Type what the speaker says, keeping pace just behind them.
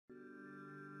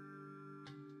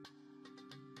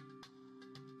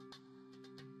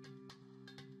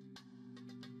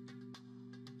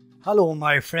Hello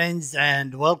my friends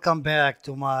and welcome back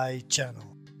to my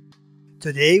channel.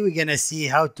 Today we're gonna see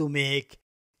how to make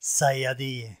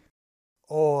Sayadiea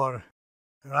or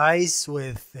rice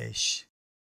with fish.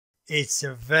 It's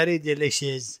a very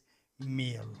delicious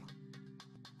meal.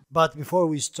 But before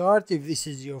we start, if this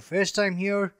is your first time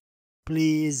here,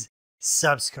 please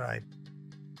subscribe.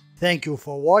 Thank you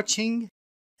for watching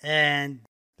and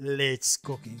let's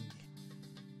cooking.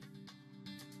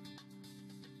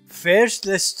 First,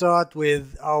 let's start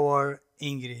with our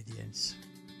ingredients.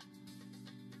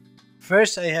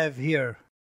 First, I have here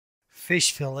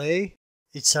fish fillet.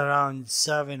 It's around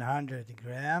 700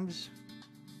 grams.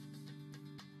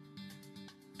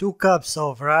 2 cups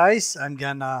of rice. I'm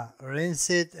gonna rinse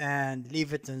it and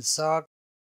leave it in soak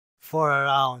for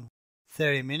around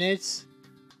 30 minutes.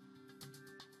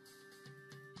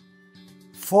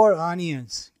 4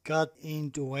 onions cut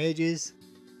into wedges.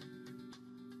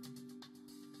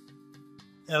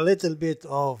 A little bit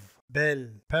of bell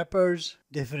peppers,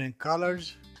 different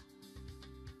colors.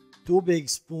 2 big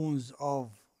spoons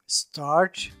of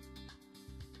starch.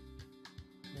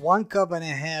 1 cup and a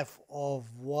half of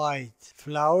white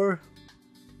flour.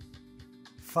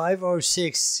 5 or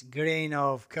 6 grain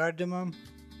of cardamom.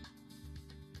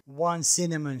 1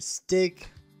 cinnamon stick.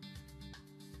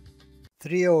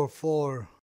 3 or 4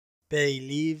 bay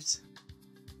leaves.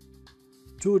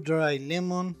 2 dry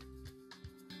lemon.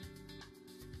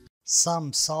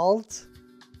 Some salt,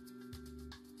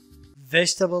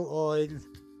 vegetable oil,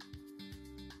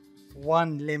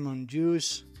 1 lemon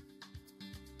juice,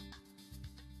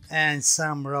 and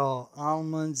some raw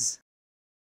almonds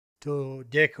to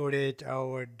decorate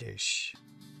our dish.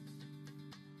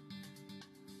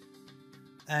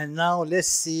 And now let's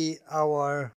see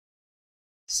our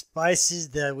spices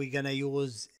that we're gonna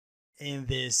use in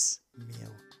this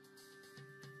meal.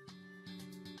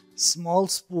 Small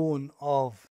spoon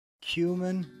of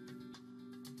cumin,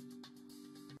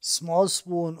 small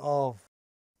spoon of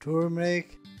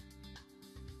turmeric,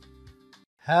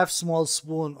 half small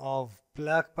spoon of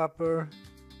black pepper,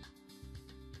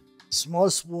 small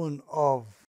spoon of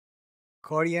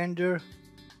coriander,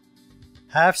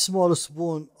 half small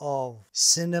spoon of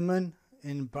cinnamon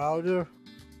in powder,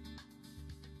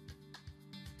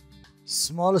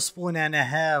 small spoon and a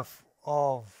half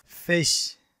of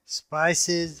fish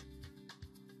spices,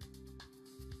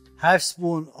 half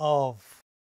spoon of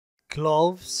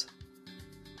cloves.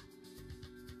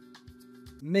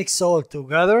 Mix all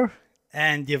together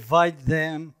and divide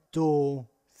them to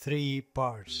 3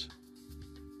 parts.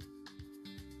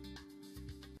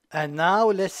 And now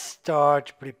let's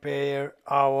start prepare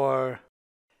our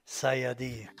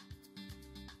sayadiea.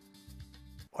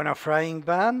 On a frying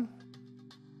pan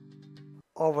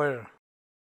over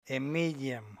a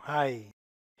medium-high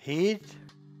heat,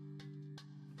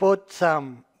 put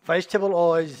some vegetable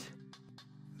oils,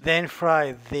 then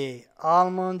fry the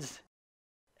almonds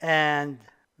and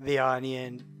the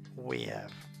onion we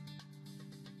have.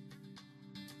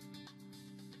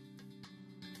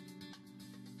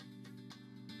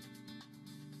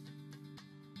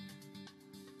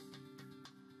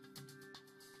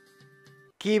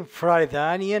 Keep fry the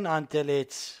onion until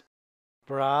it's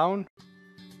brown,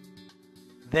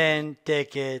 then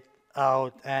take it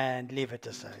out and leave it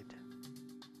aside.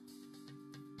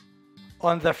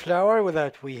 On the flour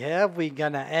that we have, we're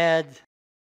gonna add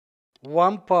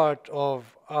 1 part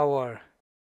of our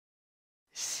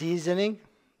seasoning,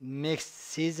 mixed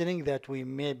seasoning that we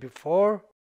made before,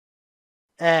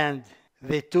 and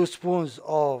the 2 spoons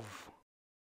of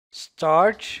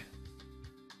starch.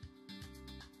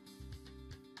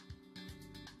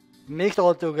 Mix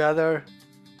all together.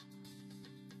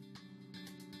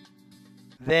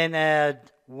 Then add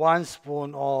 1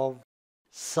 spoon of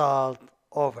salt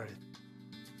over it.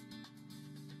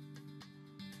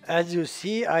 As you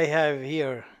see, I have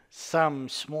here some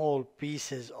small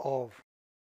pieces of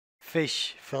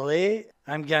fish fillet.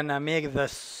 I'm gonna make the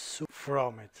soup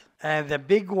from it. And the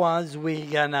big ones, we're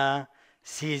gonna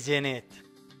season it.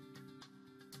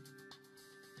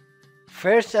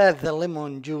 First add the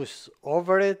lemon juice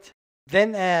over it.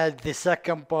 Then add the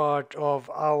second part of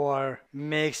our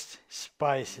mixed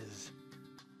spices.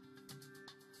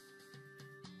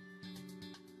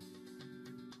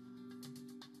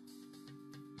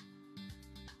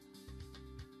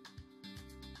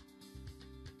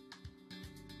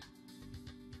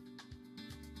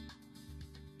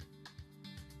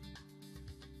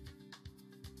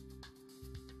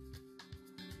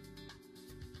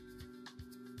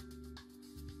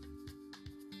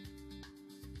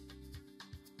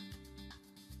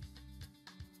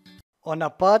 On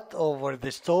a pot over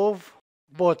the stove,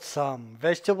 put some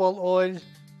vegetable oil,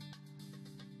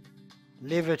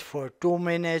 leave it for 2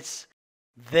 minutes,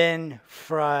 then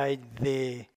fry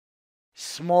the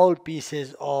small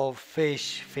pieces of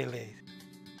fish fillet.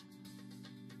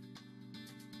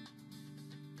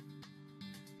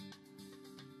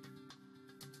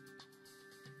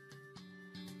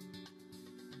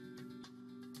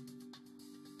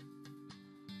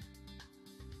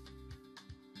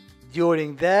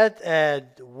 During that,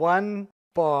 add 1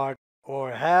 part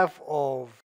or half of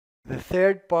the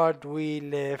third part we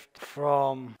left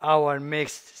from our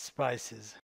mixed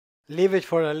spices. Leave it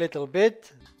for a little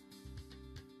bit.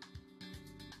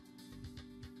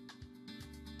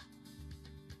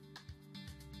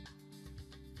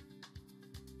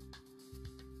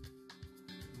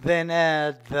 Then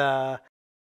add the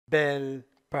bell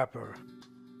pepper.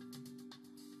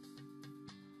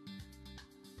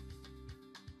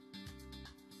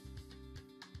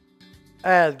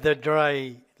 Add the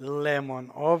dry lemon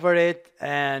over it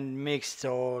and mix it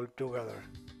all together.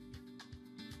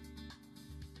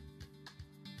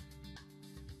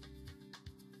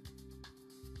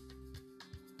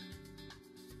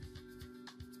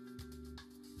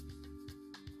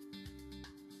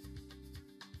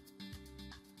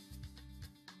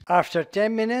 After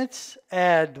 10 minutes,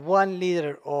 add 1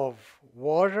 liter of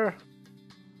water,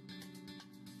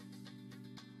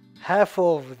 half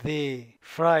of the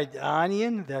fried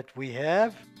onion that we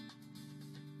have,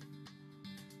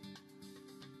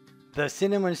 the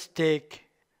cinnamon stick,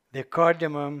 the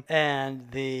cardamom, and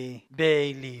the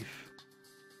bay leaf.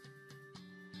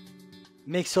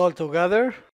 Mix all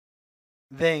together,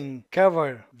 then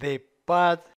cover the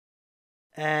pot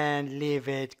and leave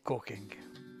it cooking.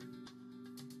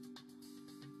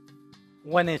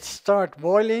 When it starts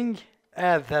boiling,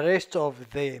 add the rest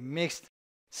of the mixed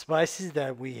spices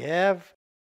that we have,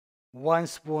 1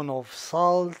 spoon of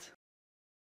salt,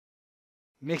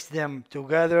 mix them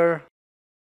together,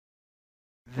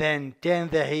 then turn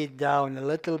the heat down a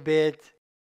little bit,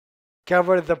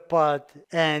 cover the pot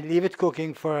and leave it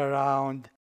cooking for around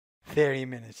 30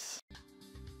 minutes.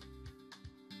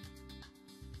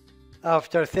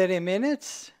 After 30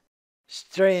 minutes,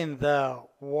 strain the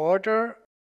water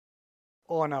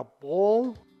on a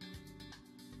bowl.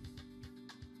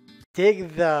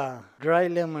 Take the dry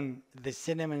lemon, the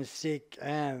cinnamon stick,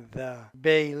 and the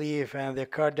bay leaf and the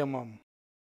cardamom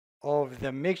of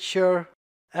the mixture.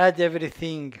 Add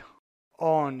everything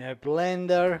on a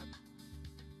blender.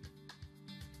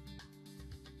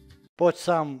 Put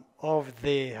some of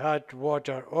the hot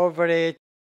water over it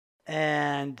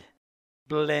and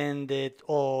blend it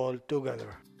all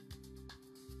together.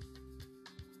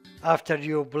 After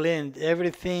you blend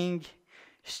everything,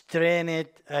 strain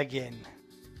it again.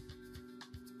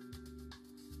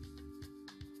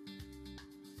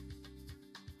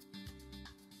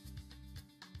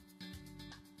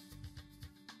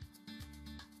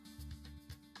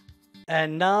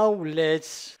 And now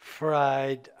let's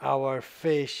fry our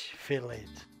fish fillet.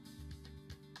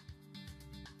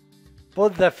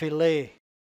 Put the fillet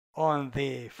on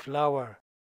the flour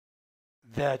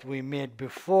that we made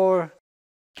before.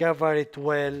 Cover it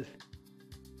well.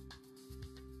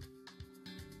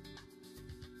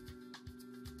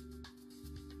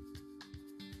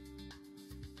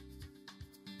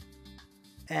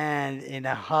 And in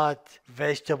a hot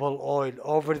vegetable oil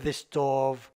over the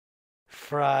stove,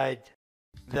 fried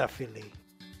the fillet.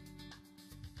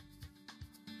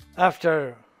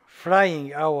 After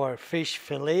frying our fish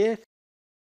fillet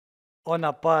on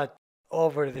a pot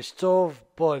over the stove,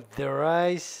 put the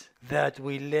rice that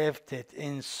we left it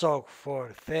in soak for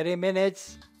 30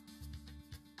 minutes.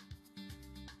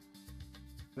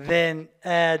 Then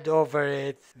add over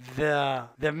it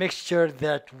the mixture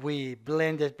that we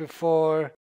blended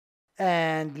before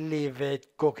and leave it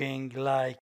cooking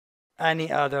like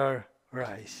any other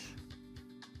rice.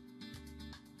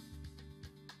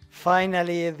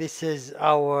 Finally, this is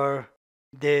our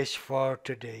dish for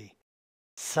today,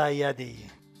 Sayadiea,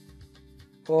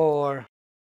 or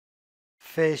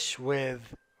fish with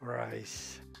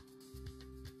rice.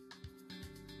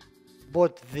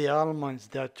 Put the almonds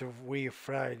that we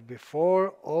fried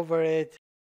before over it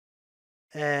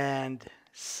and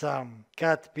some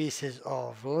cut pieces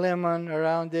of lemon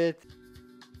around it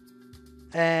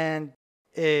and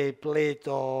a plate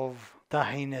of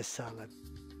tahina salad.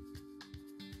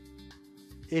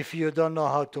 If you don't know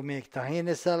how to make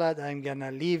tahina salad, I'm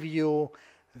gonna leave you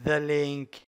the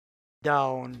link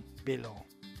down below.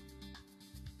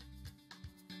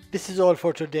 This is all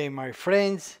for today, my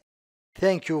friends.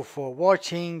 Thank you for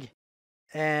watching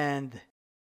and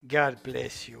God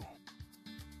bless you.